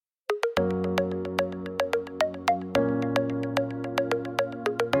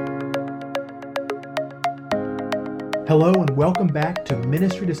Hello and welcome back to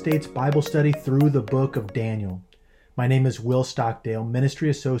Ministry to State's Bible study through the book of Daniel. My name is Will Stockdale, Ministry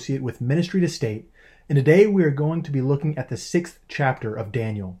Associate with Ministry to State, and today we are going to be looking at the 6th chapter of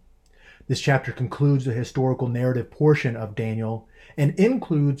Daniel. This chapter concludes the historical narrative portion of Daniel and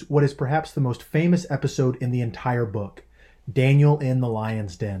includes what is perhaps the most famous episode in the entire book, Daniel in the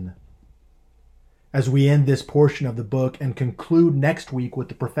Lion's Den. As we end this portion of the book and conclude next week with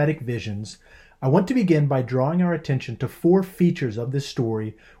the prophetic visions, I want to begin by drawing our attention to 4 features of this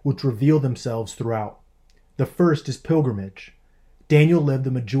story which reveal themselves throughout. The first is pilgrimage. Daniel lived the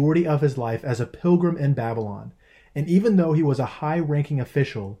majority of his life as a pilgrim in Babylon, and even though he was a high-ranking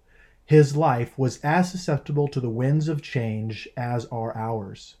official, his life was as susceptible to the winds of change as are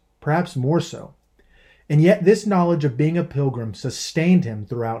ours, perhaps more so. And yet this knowledge of being a pilgrim sustained him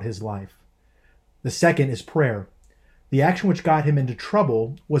throughout his life. The second is prayer. The action which got him into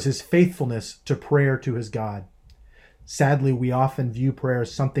trouble was his faithfulness to prayer to his God. Sadly, we often view prayer as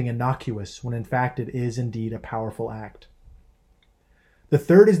something innocuous when in fact it is indeed a powerful act. The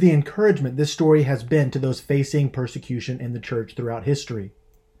third is the encouragement this story has been to those facing persecution in the church throughout history.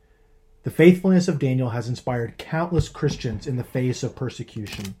 The faithfulness of Daniel has inspired countless Christians in the face of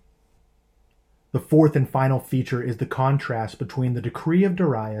persecution. The fourth and final feature is the contrast between the decree of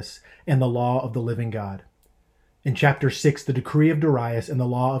Darius and the law of the living God. In chapter 6, the decree of Darius and the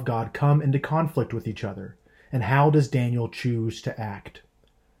law of God come into conflict with each other. And how does Daniel choose to act?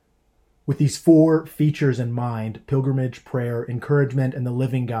 With these 4 features in mind, pilgrimage, prayer, encouragement, and the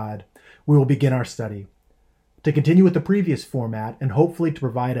living God, we will begin our study. To continue with the previous format, and hopefully to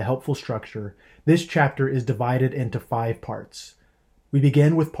provide a helpful structure, this chapter is divided into 5 parts. We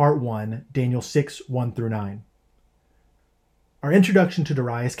begin with part 1, Daniel 6, 1 through 9. Our introduction to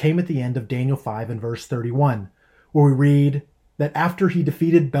Darius came at the end of Daniel 5 and verse 31, where we read that after he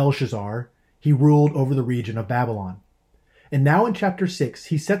defeated Belshazzar, he ruled over the region of Babylon. And now in chapter 6,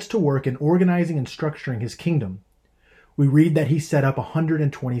 he sets to work in organizing and structuring his kingdom. We read that he set up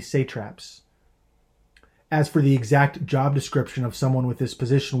 120 satraps. As for the exact job description of someone with this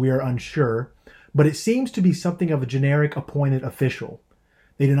position, we are unsure, but it seems to be something of a generic appointed official.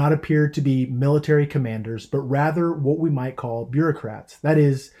 They do not appear to be military commanders, but rather what we might call bureaucrats. That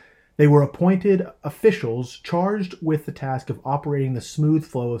is, they were appointed officials charged with the task of operating the smooth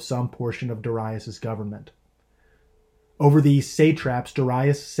flow of some portion of Darius' government. Over these satraps,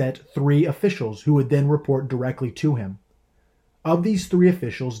 Darius set 3 officials who would then report directly to him. Of these 3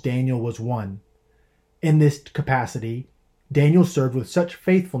 officials, Daniel was one. In this capacity, Daniel served with such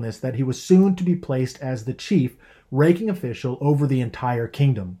faithfulness that he was soon to be placed as the chief ranking official over the entire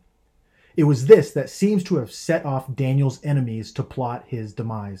kingdom. It was this that seems to have set off Daniel's enemies to plot his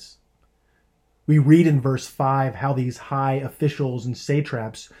demise. We read in verse 5 how these high officials and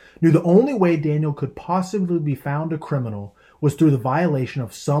satraps knew the only way Daniel could possibly be found a criminal was through the violation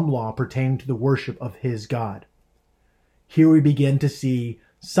of some law pertaining to the worship of his God. Here we begin to see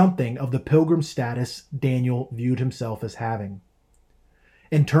something of the pilgrim status Daniel viewed himself as having.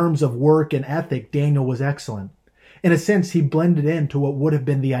 In terms of work and ethic, Daniel was excellent. In a sense, he blended into what would have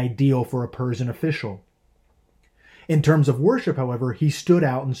been the ideal for a Persian official. In terms of worship, however, he stood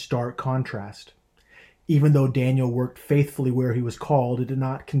out in stark contrast. Even though Daniel worked faithfully where he was called, it did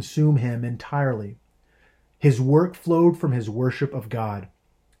not consume him entirely. His work flowed from his worship of God.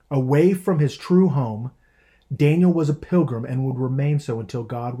 Away from his true home, Daniel was a pilgrim and would remain so until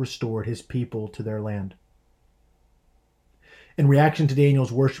God restored his people to their land. In reaction to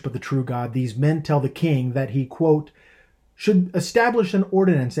Daniel's worship of the true God, these men tell the king that he, quote, should establish an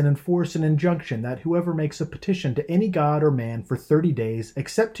ordinance and enforce an injunction that whoever makes a petition to any god or man for 30 days,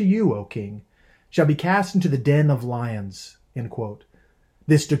 except to you, O king, shall be cast into the den of lions, end quote.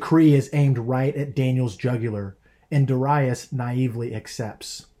 This decree is aimed right at Daniel's jugular, and Darius naively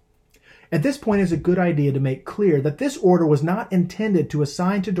accepts. At this point, it's a good idea to make clear that this order was not intended to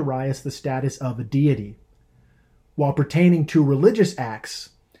assign to Darius the status of a deity. While pertaining to religious acts,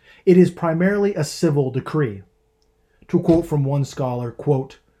 it is primarily a civil decree. To quote from one scholar,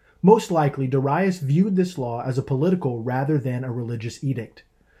 quote, most likely Darius viewed this law as a political rather than a religious edict,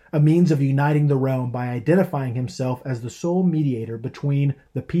 a means of uniting the realm by identifying himself as the sole mediator between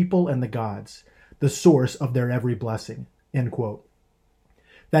the people and the gods, the source of their every blessing, end quote.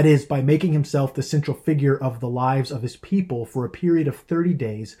 That is, by making himself the central figure of the lives of his people for a period of 30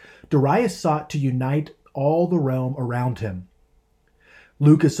 days, Darius sought to unite all the realm around him.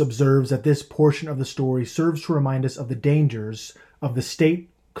 Lucas observes that this portion of the story serves to remind us of the dangers of the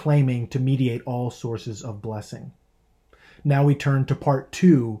state claiming to mediate all sources of blessing. Now we turn to part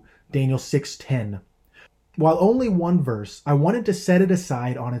 2, Daniel 6:10. While only one verse, I wanted to set it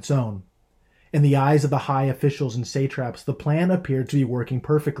aside on its own. In the eyes of the high officials and satraps, the plan appeared to be working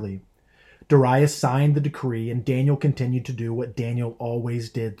perfectly. Darius signed the decree, and Daniel continued to do what Daniel always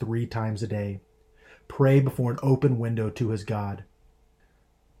did 3 times a day: pray before an open window to his God.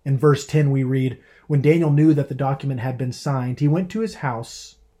 In verse 10 we read, "When Daniel knew that the document had been signed, he went to his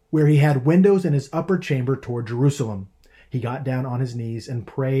house, where he had windows in his upper chamber toward Jerusalem. He got down on his knees and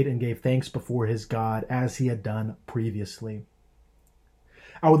prayed and gave thanks before his God, as he had done previously."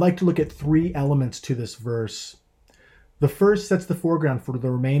 I would like to look at 3 elements to this verse. The first sets the foreground for the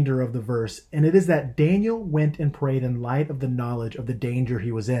remainder of the verse, and it is that Daniel went and prayed in light of the knowledge of the danger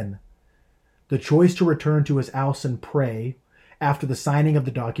he was in. The choice to return to his house and pray after the signing of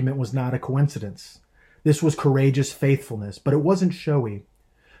the document was not a coincidence. This was courageous faithfulness, but it wasn't showy.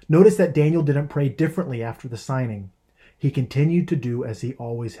 Notice that Daniel didn't pray differently after the signing. He continued to do as he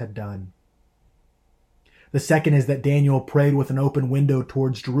always had done. The second is that Daniel prayed with an open window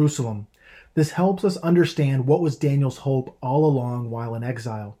towards Jerusalem. This helps us understand what was Daniel's hope all along while in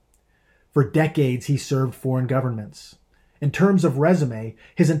exile. For decades, he served foreign governments. In terms of resume,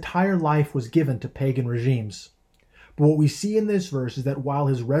 his entire life was given to pagan regimes. But what we see in this verse is that while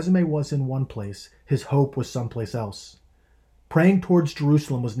his resume was in one place, his hope was someplace else. Praying towards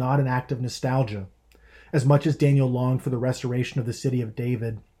Jerusalem was not an act of nostalgia. As much as Daniel longed for the restoration of the city of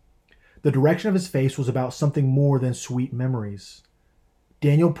David, the direction of his face was about something more than sweet memories.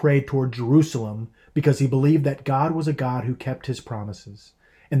 Daniel prayed toward Jerusalem because he believed that God was a God who kept his promises,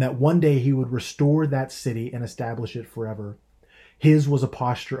 and that one day he would restore that city and establish it forever. His was a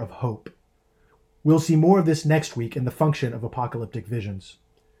posture of hope. We'll see more of this next week in the function of apocalyptic visions.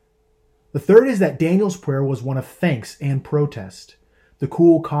 The third is that Daniel's prayer was one of thanks and protest. The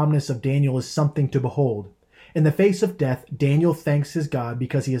cool calmness of Daniel is something to behold. In the face of death, Daniel thanks his God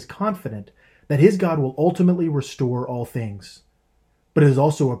because he is confident that his God will ultimately restore all things. But it is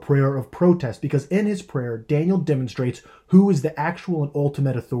also a prayer of protest because in his prayer, Daniel demonstrates who is the actual and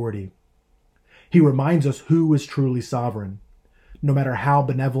ultimate authority. He reminds us who is truly sovereign. No matter how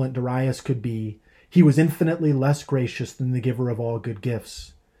benevolent Darius could be, he was infinitely less gracious than the giver of all good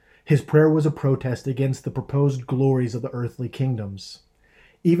gifts. His prayer was a protest against the proposed glories of the earthly kingdoms.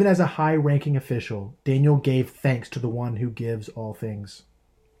 Even as a high-ranking official, Daniel gave thanks to the one who gives all things.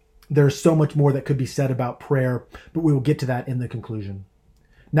 There is so much more that could be said about prayer, but we will get to that in the conclusion.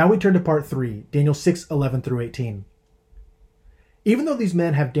 Now we turn to part 3, Daniel 6:11 through 18. Even though these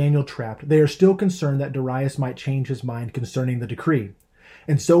men have Daniel trapped, they are still concerned that Darius might change his mind concerning the decree.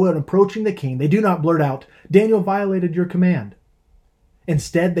 And so in approaching the king, they do not blurt out, "Daniel violated your command."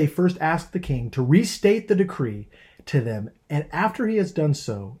 Instead, they first ask the king to restate the decree to them, and after he has done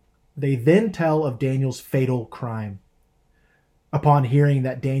so, they then tell of Daniel's fatal crime. Upon hearing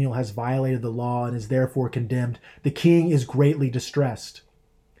that Daniel has violated the law and is therefore condemned, the king is greatly distressed.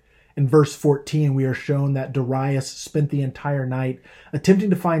 In verse 14, we are shown that Darius spent the entire night attempting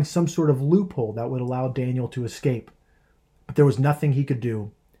to find some sort of loophole that would allow Daniel to escape. But there was nothing he could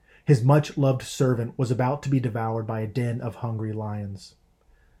do. His much-loved servant was about to be devoured by a den of hungry lions.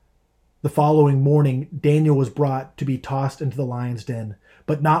 The following morning, Daniel was brought to be tossed into the lion's den,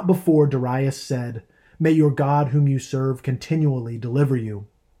 but not before Darius said, "May your God whom you serve continually deliver you."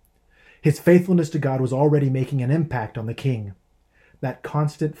 His faithfulness to God was already making an impact on the king. That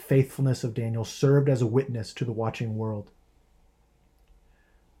constant faithfulness of Daniel served as a witness to the watching world.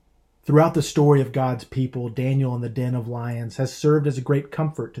 Throughout the story of God's people, Daniel in the den of lions has served as a great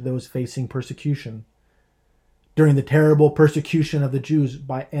comfort to those facing persecution. During the terrible persecution of the Jews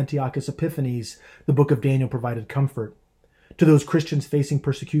by Antiochus Epiphanes, the book of Daniel provided comfort. To those Christians facing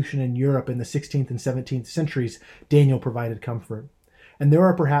persecution in Europe in the 16th and 17th centuries, Daniel provided comfort. And there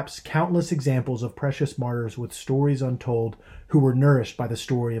are perhaps countless examples of precious martyrs with stories untold who were nourished by the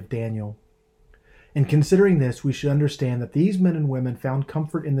story of Daniel. In considering this, we should understand that these men and women found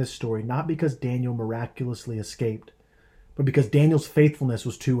comfort in this story not because Daniel miraculously escaped, but because Daniel's faithfulness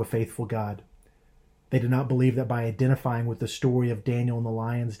was to a faithful God. They did not believe that by identifying with the story of Daniel in the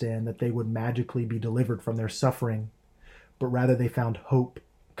lion's den that they would magically be delivered from their suffering, but rather they found hope,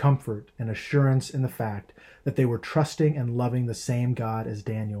 comfort, and assurance in the fact that they were trusting and loving the same God as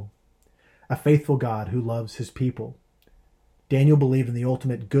Daniel, a faithful God who loves his people. Daniel believed in the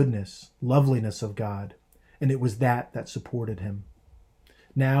ultimate goodness, loveliness of God, and it was that supported him.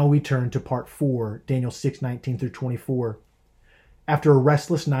 Now we turn to part 4, Daniel 6:19 through 24. After a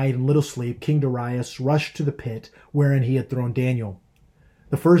restless night and little sleep, King Darius rushed to the pit wherein he had thrown Daniel.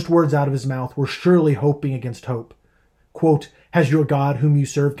 The first words out of his mouth were surely hoping against hope. Quote, "Has your God whom you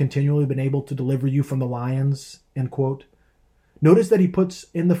serve continually been able to deliver you from the lions?" End quote. Notice that he puts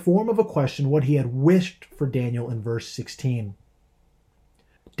in the form of a question what he had wished for Daniel in verse 16.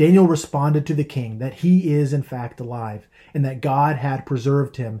 Daniel responded to the king that he is in fact alive, and that God had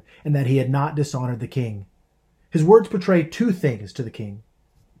preserved him, and that he had not dishonored the king. His words portray two things to the king.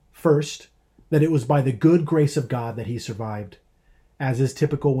 First, that it was by the good grace of God that he survived. As is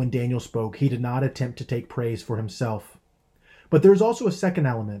typical when Daniel spoke, he did not attempt to take praise for himself. But there is also a second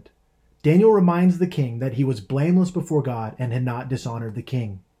element. Daniel reminds the king that he was blameless before God and had not dishonored the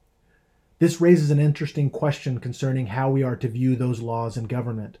king. This raises an interesting question concerning how we are to view those laws in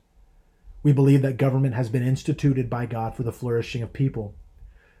government. We believe that government has been instituted by God for the flourishing of people.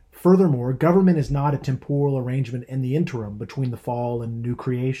 Furthermore, government is not a temporal arrangement in the interim between the fall and new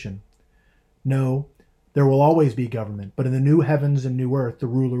creation. No, there will always be government, but in the new heavens and new earth, the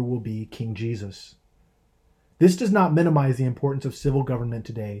ruler will be King Jesus. This does not minimize the importance of civil government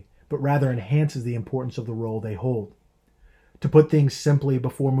today, but rather enhances the importance of the role they hold. To put things simply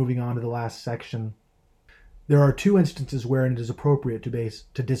before moving on to the last section, there are two instances wherein it is appropriate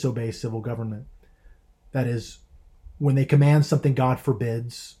to disobey civil government. That is, when they command something God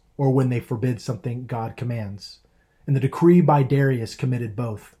forbids, or when they forbid something God commands. And the decree by Darius committed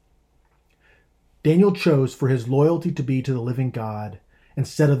both. Daniel chose for his loyalty to be to the living God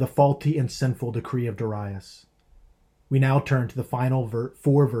instead of the faulty and sinful decree of Darius. We now turn to the final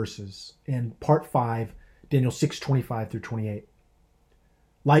four verses in part 5, Daniel 6:25 through 28.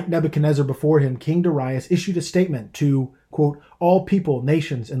 Like Nebuchadnezzar before him, King Darius issued a statement to, quote, all people,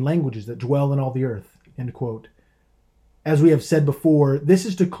 nations, and languages that dwell in all the earth, end quote. As we have said before, this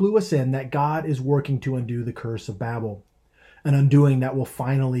is to clue us in that God is working to undo the curse of Babel, an undoing that will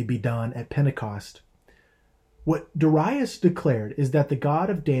finally be done at Pentecost. What Darius declared is that the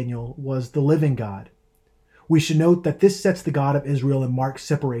God of Daniel was the living God. We should note that this sets the God of Israel in marked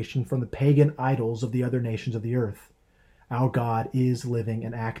separation from the pagan idols of the other nations of the earth. Our God is living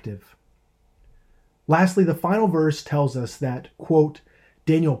and active. Lastly, the final verse tells us that, quote,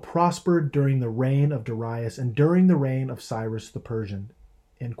 Daniel prospered during the reign of Darius and during the reign of Cyrus the Persian,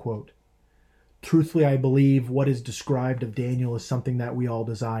 end quote. Truthfully, I believe what is described of Daniel is something that we all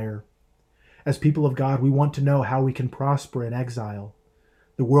desire. As people of God, we want to know how we can prosper in exile.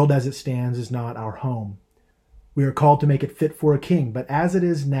 The world as it stands is not our home. We are called to make it fit for a king, but as it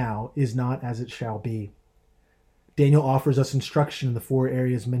is now is not as it shall be. Daniel offers us instruction in the 4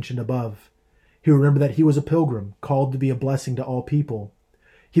 areas mentioned above. He remembered that he was a pilgrim, called to be a blessing to all people.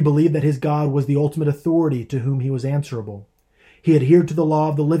 He believed that his God was the ultimate authority to whom he was answerable. He adhered to the law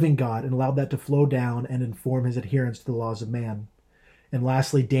of the living God and allowed that to flow down and inform his adherence to the laws of man. And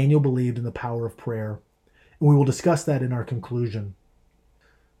lastly, Daniel believed in the power of prayer. And we will discuss that in our conclusion.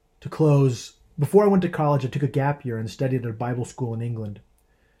 To close, before I went to college, I took a gap year and studied at a Bible school in England.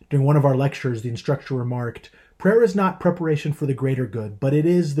 During one of our lectures, the instructor remarked, prayer is not preparation for the greater good, but it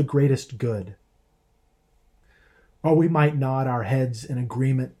is the greatest good. While we might nod our heads in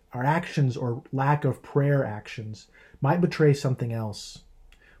agreement, our actions or lack of prayer actions might betray something else.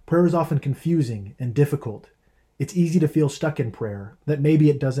 Prayer is often confusing and difficult. It's easy to feel stuck in prayer, that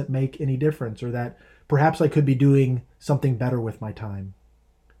maybe it doesn't make any difference, or that perhaps I could be doing something better with my time.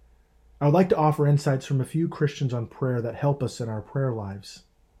 I would like to offer insights from a few Christians on prayer that help us in our prayer lives.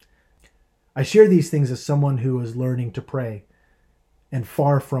 I share these things as someone who is learning to pray, and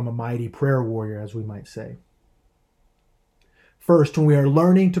far from a mighty prayer warrior, as we might say. First, when we are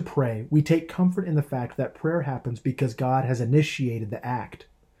learning to pray, we take comfort in the fact that prayer happens because God has initiated the act.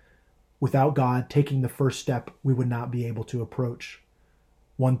 Without God taking the first step, we would not be able to approach.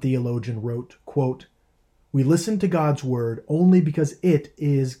 One theologian wrote, quote, we listen to God's word only because it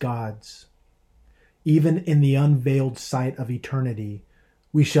is God's. Even in the unveiled sight of eternity,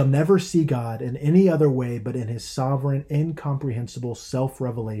 we shall never see God in any other way but in his sovereign, incomprehensible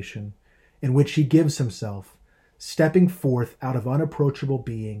self-revelation, in which he gives himself, stepping forth out of unapproachable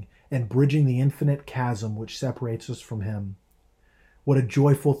being and bridging the infinite chasm which separates us from him. What a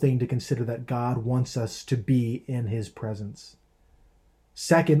joyful thing to consider that God wants us to be in his presence.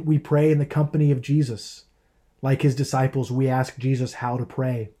 Second, we pray in the company of Jesus. Like his disciples, we ask Jesus how to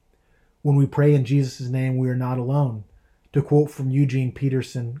pray. When we pray in Jesus' name, we are not alone. To quote from Eugene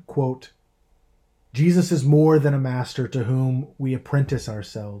Peterson, quote, Jesus is more than a master to whom we apprentice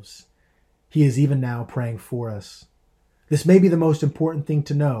ourselves. He is even now praying for us. This may be the most important thing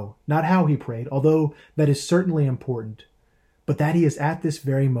to know, not how he prayed, although that is certainly important, but that he is at this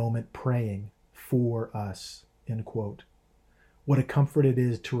very moment praying for us, end quote. What a comfort it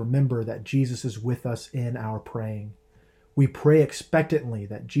is to remember that Jesus is with us in our praying. We pray expectantly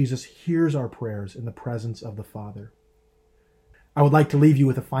that Jesus hears our prayers in the presence of the Father. I would like to leave you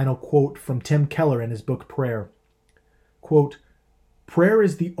with a final quote from Tim Keller in his book Prayer. Quote, prayer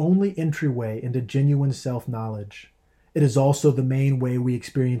is the only entryway into genuine self-knowledge, It is also the main way we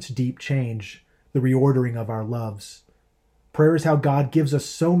experience deep change, the reordering of our loves. Prayer is how God gives us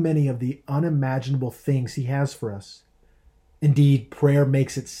so many of the unimaginable things He has for us. Indeed, prayer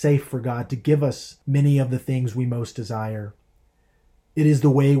makes it safe for God to give us many of the things we most desire. It is the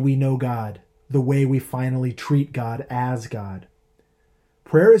way we know God, the way we finally treat God as God.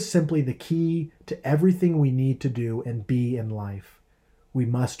 Prayer is simply the key to everything we need to do and be in life. We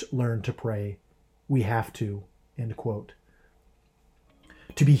must learn to pray. We have to." End quote.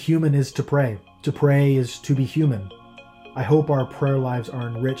 To be human is to pray. To pray is to be human. I hope our prayer lives are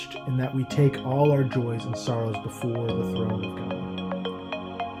enriched in that we take all our joys and sorrows before the throne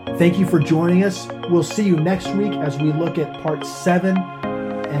of God. Thank you for joining us. We'll see you next week as we look at part 7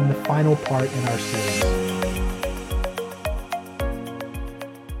 and the final part in our series.